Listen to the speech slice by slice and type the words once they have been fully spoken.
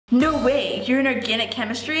No way, you're in organic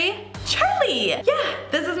chemistry? Charlie! Yeah,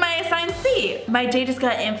 this is my assigned seat. My day just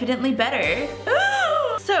got infinitely better.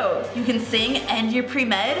 So, you can sing and you're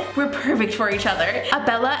pre-med? We're perfect for each other. A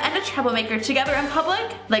Bella and a troublemaker together in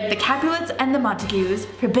public? Like the Capulets and the Montagues.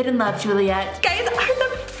 Forbidden love, Juliet. Guys are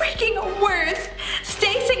the freaking worst.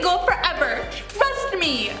 Stay single forever. Trust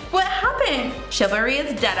me. What happened? Chivalry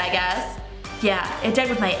is dead, I guess. Yeah, it died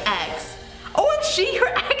with my ex. OMG, your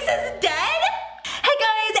ex is dead? Hey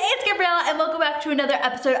guys, it's Gabriella and welcome back to another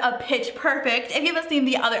episode of Pitch Perfect. If you haven't seen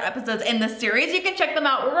the other episodes in this series, you can check them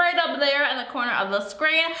out right up there in the corner of the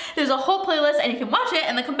screen. There's a whole playlist and you can watch it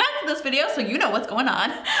and then come back to this video so you know what's going on.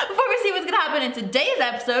 Before we see what's gonna happen in today's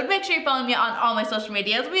episode, make sure you follow me on all my social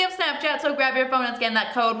medias. We have Snapchat, so grab your phone and scan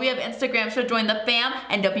that code. We have Instagram, so join the fam.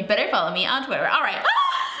 And don't be bitter, follow me on Twitter. All right.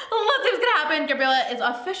 Let's see what's gonna happen. Gabriella is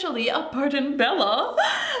officially a pardon Bella.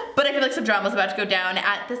 But I feel like some drama's about to go down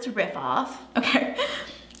at this riff-off. Okay.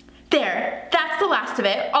 There, that's the last of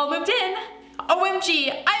it. All moved in.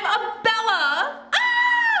 OMG, I'm a Bella!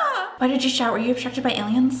 Ah! Why did you shout? Were you abstracted by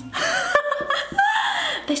aliens?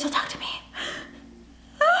 They still talk to me.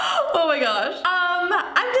 Oh my gosh.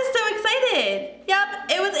 I'm just so excited. Yep,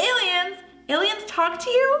 it was aliens. Aliens talk to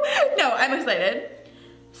you? No, I'm excited.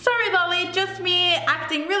 Sorry, Lolly, just me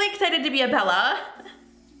acting really excited to be a Bella.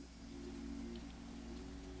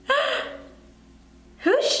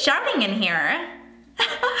 Who's shouting in here?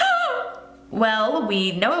 Well,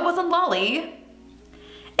 we know it wasn't Lolly.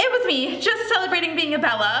 It was me, just celebrating being a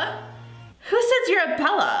Bella. Who says you're a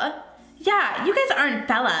Bella? Yeah, you guys aren't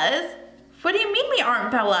Bellas. What do you mean we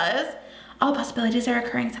aren't Bellas? All possibilities are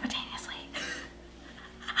occurring simultaneously.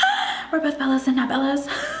 We're both Bellas and not Bellas.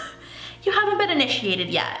 You haven't been initiated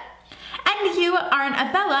yet. And you aren't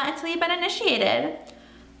a Bella until you've been initiated.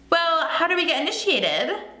 Well, how do we get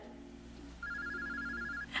initiated?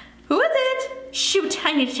 Who is it? Shoot,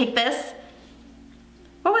 I need to take this.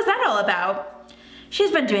 What was that all about?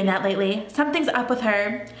 She's been doing that lately. Something's up with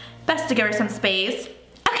her. Best to give her some space.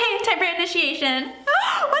 Okay, time for initiation.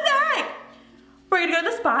 What the heck? We're gonna go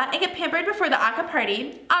to the spot and get pampered before the Aka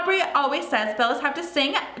party. Aubrey always says Bellas have to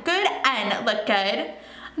sing good and look good.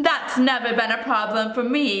 That's never been a problem for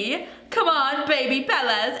me. Come on, baby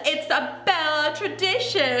Bellas, it's a Bella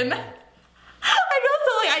tradition. I feel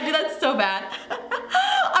so like I do that so bad.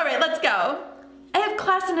 All right, let's go. I have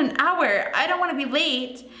class in an hour. I don't want to be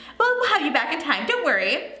late. Well, we'll have you back in time, don't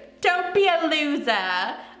worry. Don't be a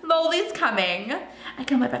loser. Loli's coming. I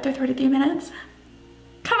can only bet they're 33 minutes.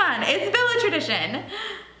 Come on, it's Bella tradition.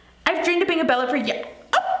 I've dreamed of being a Bella for years.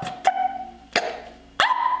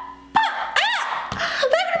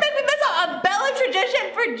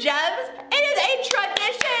 Tradition for gems. It is a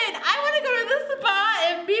tradition. I want to go to the spa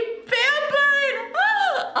and be pampered.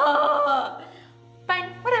 Oh. Fine,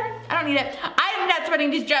 whatever. I don't need it. I'm not spending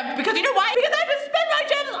these gems because you know why? Because I have to spend my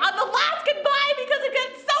gems on the last goodbye because it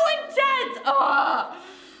gets so intense. Oh.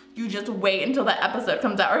 You just wait until that episode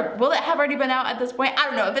comes out. Or will it have already been out at this point? I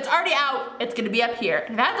don't know. If it's already out, it's going to be up here.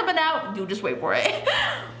 If it hasn't been out, you just wait for it.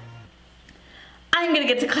 I'm gonna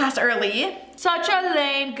get to class early. Such a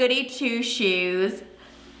lame goody two shoes.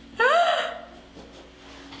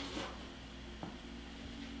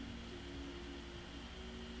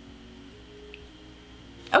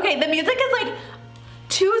 Okay, the music is like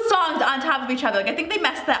 2 songs on top of each other. Like I think they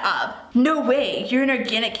messed that up. No way, you're in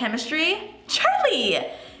organic chemistry? Charlie!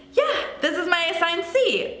 Yeah, this is my assigned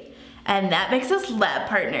seat. And that makes us lab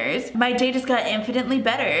partners. My day just got infinitely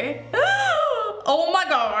better. Oh my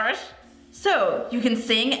gosh. So, you can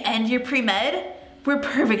sing and you're pre-med? We're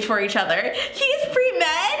perfect for each other. He's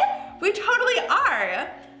pre-med? We totally are.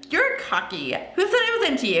 You're cocky. Who said I was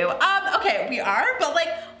into you? Okay, we are, but like,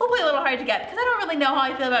 we'll play a little hard to get because I don't really know how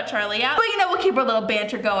I feel about Charlie yet. But you know, we'll keep our little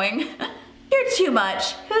banter going. You're too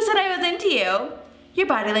much. Who said I was into you? Your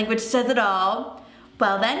body language says it all.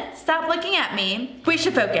 Well then, stop looking at me. We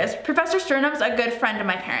should focus. Professor Sternum's a good friend of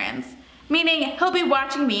my parents. Meaning, he'll be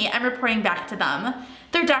watching me and reporting back to them.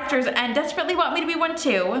 They're doctors and desperately want me to be one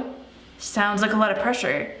too. Sounds like a lot of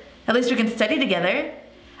pressure. At least we can study together.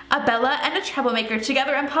 A Bella and a troublemaker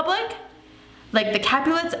together in public? Like the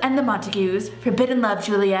Capulets and the Montagues. Forbidden love,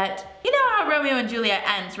 Juliet. You know how Romeo and Juliet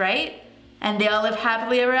ends, right? And they all live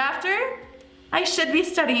happily ever after? I should be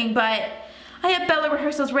studying, but I have Bella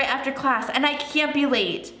rehearsals right after class and I can't be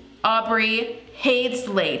late. Aubrey hates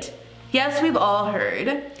late. Yes, we've all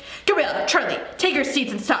heard. Gabriella, Charlie, take your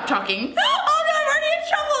seats and stop talking. Oh no, I'm already in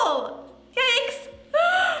trouble! Yikes!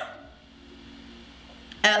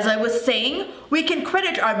 As I was saying, we can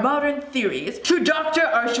credit our modern theories to Dr.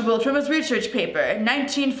 Archibald from his research paper,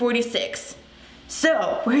 1946.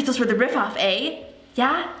 So, rehearsals for the riff-off, eh?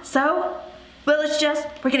 Yeah, so? Well,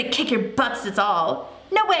 we're gonna kick your butts, it's all.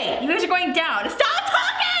 No way, you guys are going down. Stop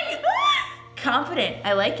talking! Confident,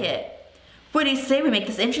 I like it. What do you say we make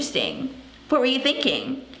this interesting? What were you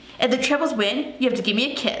thinking? If the Trebles win, you have to give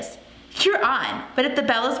me a kiss. You're on, but if the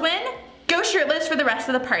Bellas win, go shirtless for the rest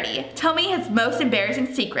of the party. Tell me his most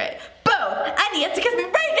embarrassing secret. Both, and he has to kiss me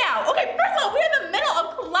right now. Okay, first of all, we're in the middle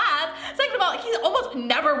of class. Second of all, he's almost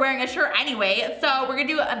never wearing a shirt anyway, so we're gonna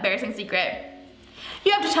do an embarrassing secret.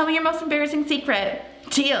 You have to tell me your most embarrassing secret.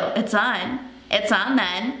 Deal, it's on. It's on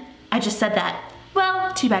then. I just said that.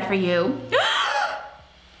 Well, too bad for you.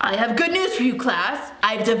 I have good news for you, class.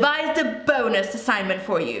 I've devised a bonus assignment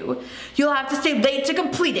for you. You'll have to stay late to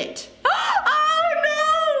complete it. Oh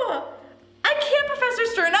no! I can't, Professor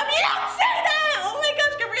Sternum. You don't say that! Oh my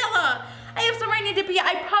gosh, Gabriella. I have somewhere I need to be.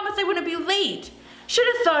 I promised I wouldn't be late. Should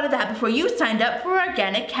have thought of that before you signed up for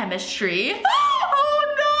organic chemistry. Oh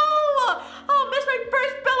no! I'll miss my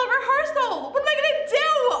first bell of rehearsal. What am I gonna do?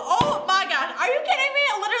 Oh my gosh, are you kidding me?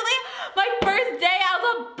 Literally, my first day as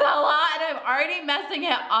a Bella and I'm already messing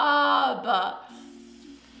it up.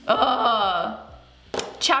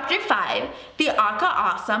 Chapter 5, the Aka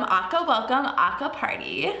Awesome, Aka Welcome, Aka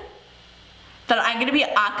Party. That I'm gonna be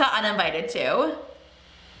Aka uninvited to.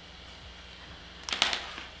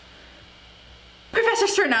 Professor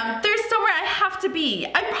Sternum, there's somewhere I have to be.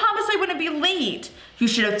 I promised I wouldn't be late. You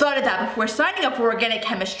should have thought of that before signing up for organic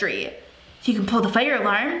chemistry. You can pull the fire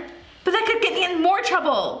alarm, but that could get me in more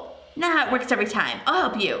trouble. Not how it works every time. I'll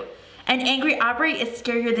help you. An angry Aubrey is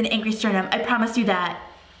scarier than angry Sternum. I promise you that.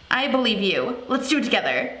 I believe you. Let's do it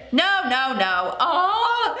together. No.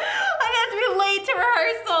 Oh, I have to be late to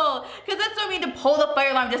rehearsal because that's what I mean to pull the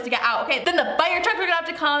fire alarm just to get out. Okay, then the fire trucks are gonna have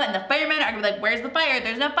to come and the firemen are gonna be like, where's the fire?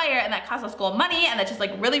 There's no fire, and that costs the school money, and that's just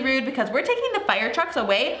like really rude because we're taking the fire trucks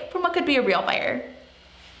away from what could be a real fire.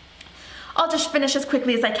 I'll just finish as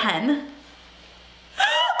quickly as I can.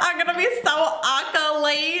 I'm gonna be so Aka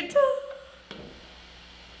late.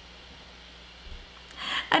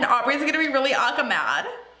 And Aubrey's gonna be really Aka mad.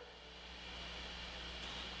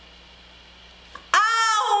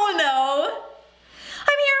 Oh no!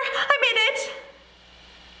 I'm here! I made it!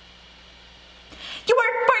 You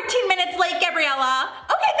were 14 minutes late, Gabriella!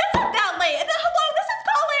 Okay, that's not that late! Hello, this is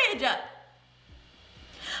college!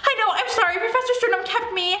 I know, I'm sorry, Professor Sternum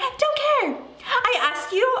kept me. Don't care! I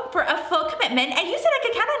asked you for a full commitment and you said I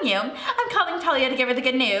could count on you. I'm calling Talia to give her the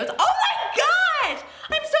good news. Oh my gosh!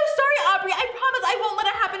 I'm so sorry, Aubrey. I promise I won't let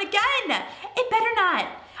it happen again. It better not.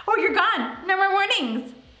 Or you're gone. No more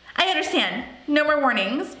warnings. I understand. No more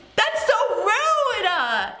warnings. That's so rude!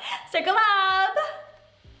 Circle up.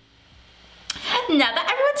 Now that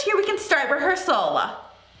everyone's here, we can start rehearsal.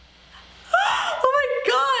 Oh my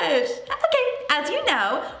gosh! Okay, as you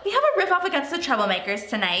know, we have a riff-off against the Troublemakers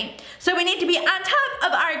tonight, so we need to be on top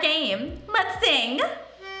of our game. Let's sing.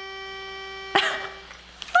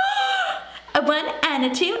 A 1 and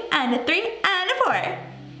a 2 and a 3 and a 4.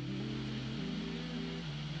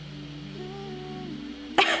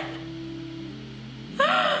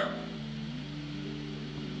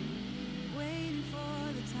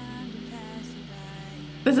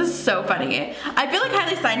 This is so funny. I feel like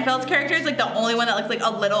Hailey Steinfeld's character is like the only one that looks like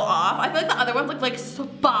a little off. I feel like the other ones look like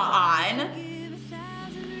spot on.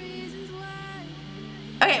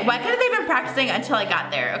 Okay, why couldn't they have been practicing until I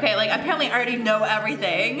got there? Okay, like apparently I already know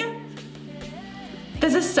everything.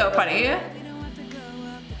 This is so funny.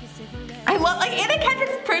 I love, like Anna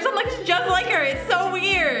Kendrick's person looks just like her. It's so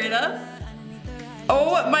weird.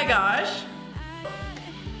 Oh my gosh.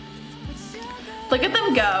 Look at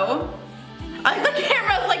them go. I like the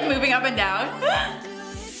camera's like moving up and down.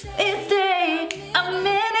 It's day, a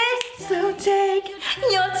minute, so take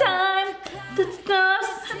your time to discuss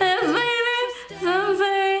and maybe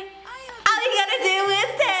someday all you gotta do is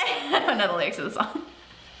stay. I don't know the lyrics of the song.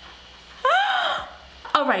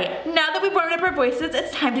 Alright, now that we've warmed up our voices,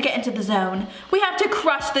 it's time to get into the zone. We have to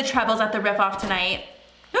crush the trebles at the riff-off tonight.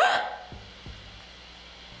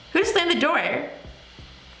 Who just slammed the door?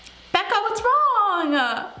 Becca, what's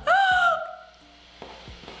wrong?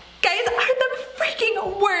 Guys are the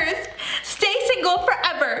freaking worst. Stay single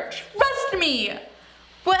forever. Trust me.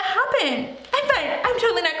 What happened? I'm fine. I'm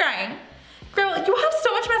totally not crying. Girl, you have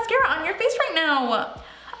so much mascara on your face right now.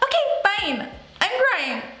 Okay, fine. I'm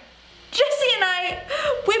crying. Jesse and I,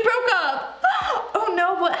 we broke up. Oh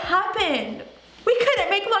no, what happened? We couldn't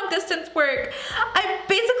make long distance work. I'm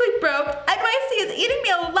basically broke. NYC is eating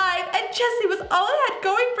me alive and Jesse was all I had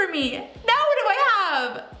going for me. Now what do I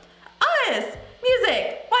have? Us.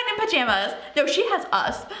 Music, wine and pajamas. No, she has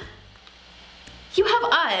us. You have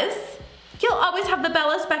us. You'll always have the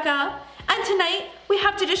Bellas, Becca. And tonight, we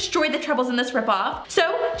have to destroy the Trebles in this ripoff.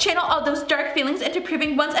 So, channel all those dark feelings into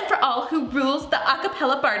proving once and for all who rules the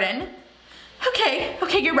acapella Barden. Okay,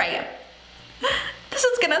 you're right. This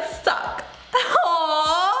is gonna suck.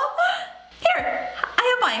 Aww. Here, I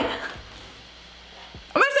have mine.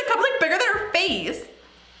 Oh my gosh, that cup's like bigger than her face.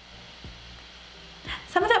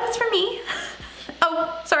 Some of that was for me.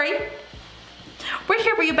 Oh, sorry. We're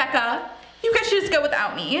here for you, Becca. You guys should just go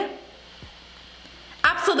without me.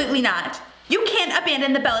 Absolutely not. You can't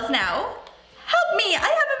abandon the Bellas now. Help me, I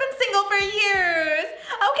haven't been single for years.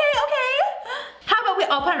 Okay. How about we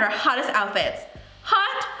all put on our hottest outfits?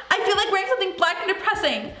 Hot? I feel like wearing something black and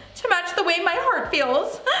depressing to match the way my heart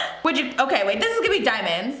feels. Would you, okay, wait, this is gonna be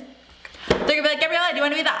diamonds. They're gonna be like, Gabriella, do you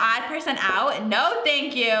wanna be the odd person out? No,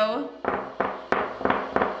 thank you.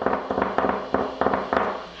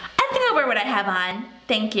 I think I'll wear what I have on.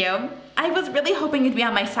 Thank you. I was really hoping you'd be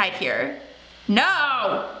on my side here.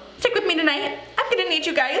 No! Stick with me tonight. I'm gonna need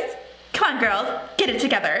you guys. Come on, girls, get it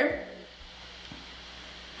together.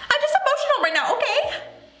 I'm just emotional right now, okay?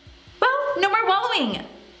 Well, no more wallowing.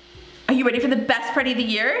 Are you ready for the best party of the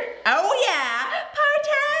year? Oh yeah, party!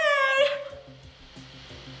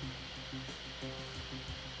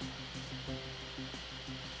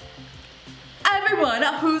 Everyone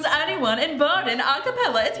who's anyone in Barden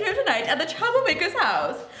acapella is here tonight at the Troublemaker's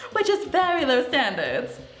house, which is very low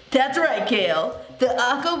standards. That's right, Kale. The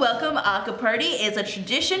Aka Welcome Aka Party is a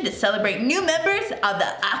tradition to celebrate new members of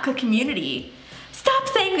the Aka community. Stop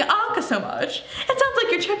saying Aka so much. It sounds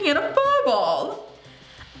like you're choking on a fireball.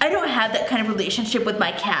 I don't have that kind of relationship with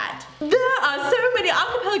my cat. There are so many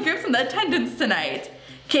acapella groups in the attendance tonight.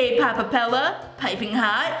 K-Popapella, Piping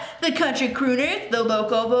Hot, the Country Crooners, the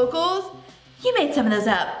Local Vocals. You made some of those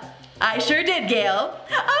up. I sure did, Gail.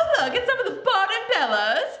 Oh look, it's some of the Barden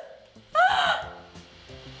Bellas.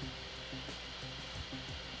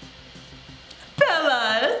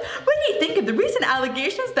 Bellas, what do you think of the recent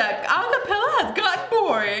allegations that acapella has gotten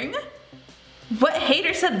boring? What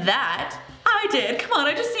hater said that? I did. Come on,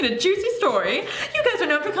 I just need a juicy story. You guys are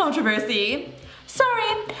known for controversy. Sorry,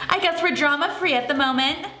 I guess we're drama free at the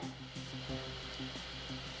moment.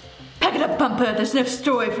 Pack it up, Bumper. There's no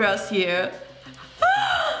story for us here.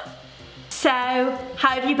 So, how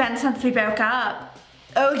have you been since we broke up?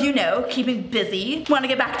 Oh, you know, keeping busy. Want to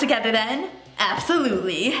get back together then?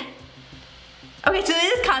 Absolutely. Okay, so they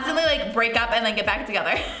just constantly like break up and then get back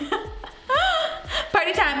together.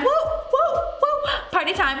 Party time, woo, woo, woo.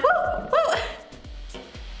 Party time, woo, woo.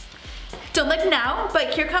 Don't look now,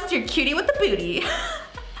 but here comes your cutie with the booty.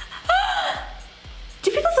 Do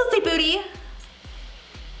people still say booty?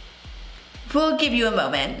 We'll give you a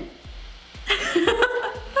moment.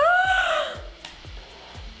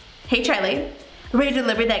 Hey Charlie, ready to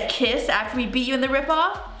deliver that kiss after we beat you in the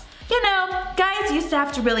ripoff? You know, guys used to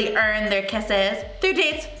have to really earn their kisses through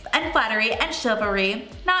dates and flattery and chivalry,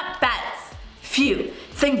 not bets. Phew,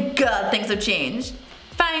 thank God things have changed.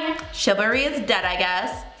 Fine, chivalry is dead, I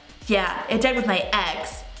guess. Yeah, it died with my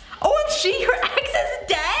ex. OMG, your ex is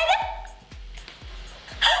dead?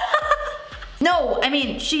 No, I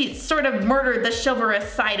mean, she sort of murdered the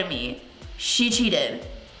chivalrous side of me. She cheated.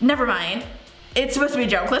 Never mind. It's supposed to be a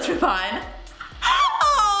joke, let's move on. Aww,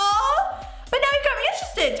 but now you got me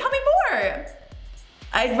interested, tell me more.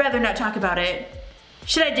 I'd rather not talk about it.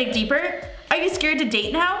 Should I dig deeper? Are you scared to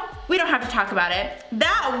date now? We don't have to talk about it.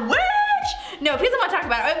 That witch! No, if he doesn't want to talk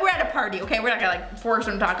about it, we're at a party, okay? We're not gonna like force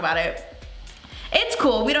him to talk about it. It's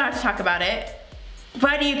cool, we don't have to talk about it.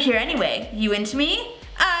 Why do you care anyway? You into me?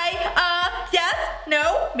 Yes,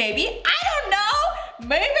 no, maybe, I don't know,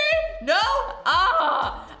 maybe, no,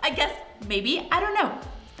 I guess maybe, I don't know.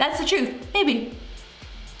 That's the truth, maybe.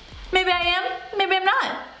 Maybe I am, maybe I'm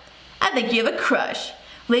not. I think you have a crush.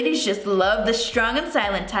 Ladies just love the strong and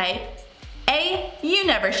silent type. A, you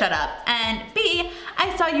never shut up, and B,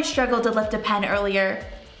 I saw you struggle to lift a pen earlier.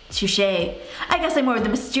 Touché. I guess I'm more of the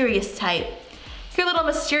mysterious type. You're a little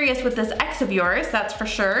mysterious with this ex of yours, that's for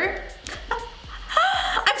sure.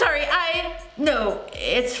 I'm sorry, no,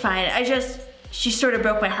 it's fine. She sort of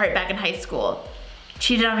broke my heart back in high school.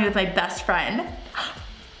 Cheated on me with my best friend.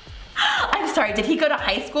 I'm sorry, did he go to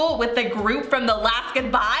high school with the group from the last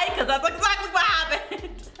goodbye? Because that's exactly what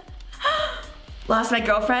happened. Lost my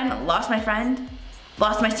girlfriend, lost my friend,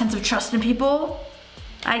 lost my sense of trust in people.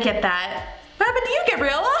 I get that. What happened to you,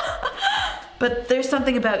 Gabriella? But there's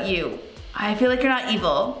something about you. I feel like you're not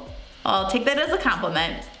evil. I'll take that as a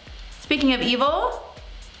compliment. Speaking of evil,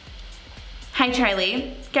 hi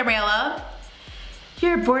Charlie, Gabriella.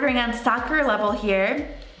 You're bordering on stalker level here.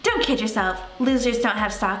 Don't kid yourself, losers don't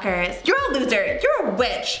have stalkers. You're a loser, you're a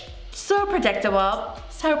witch. So predictable,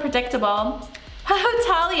 so predictable. Oh,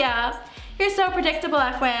 Talia, You're so predictable,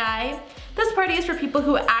 FYI. This party is for people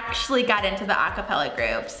who actually got into the a cappella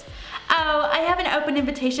groups. Oh, I have an open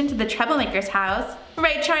invitation to the Troublemaker's house.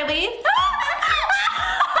 Right, Charlie?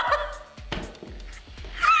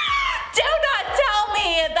 Do not tell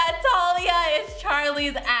me that Talia is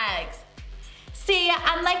Charlie's ex. See,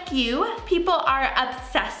 unlike you, people are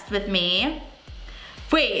obsessed with me.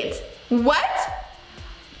 Wait, what?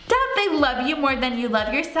 Don't they love you more than you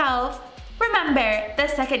love yourself? Remember, the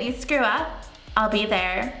second you screw up, I'll be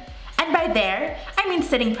there. And by there, I mean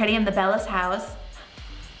sitting pretty in the Bella's house.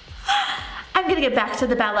 I'm gonna get back to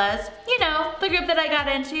the Bellas. You know, the group that I got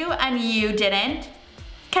into and you didn't.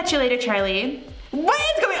 Catch you later, Charlie. What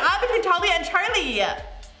is going on between Talia and Charlie?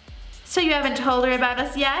 So you haven't told her about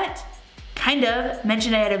us yet? Kind of.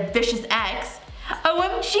 Mentioned I had a vicious ex.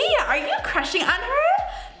 OMG, are you crushing on her?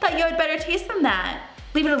 Thought you had better taste than that.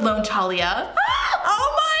 Leave it alone, Talia.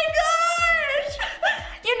 Oh my gosh!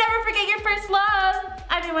 You never forget your first love.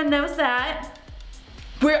 Everyone knows that.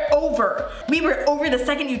 We're over. We were over the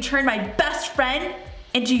second you turned my best friend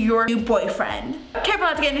into your new boyfriend. Careful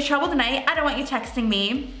not to get into trouble tonight. I don't want you texting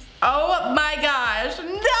me. Oh my gosh. No,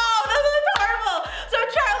 this is horrible. So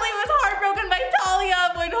Charlie was heartbroken by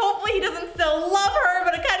Talia, but hopefully he doesn't still love her,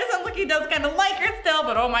 but it kind of sounds like he does kind of like her still,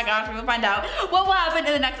 but oh my gosh, we're gonna find out what will happen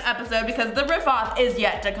in the next episode because the riff-off is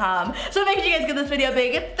yet to come. So make sure you guys give this video a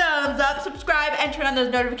big thumbs up, subscribe, and turn on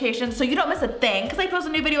those notifications so you don't miss a thing because I post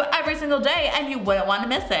a new video every single day and you wouldn't want to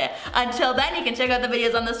miss it. Until then, you can check out the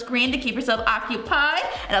videos on the screen to keep yourself occupied,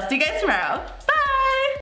 and I'll see you guys tomorrow. Bye!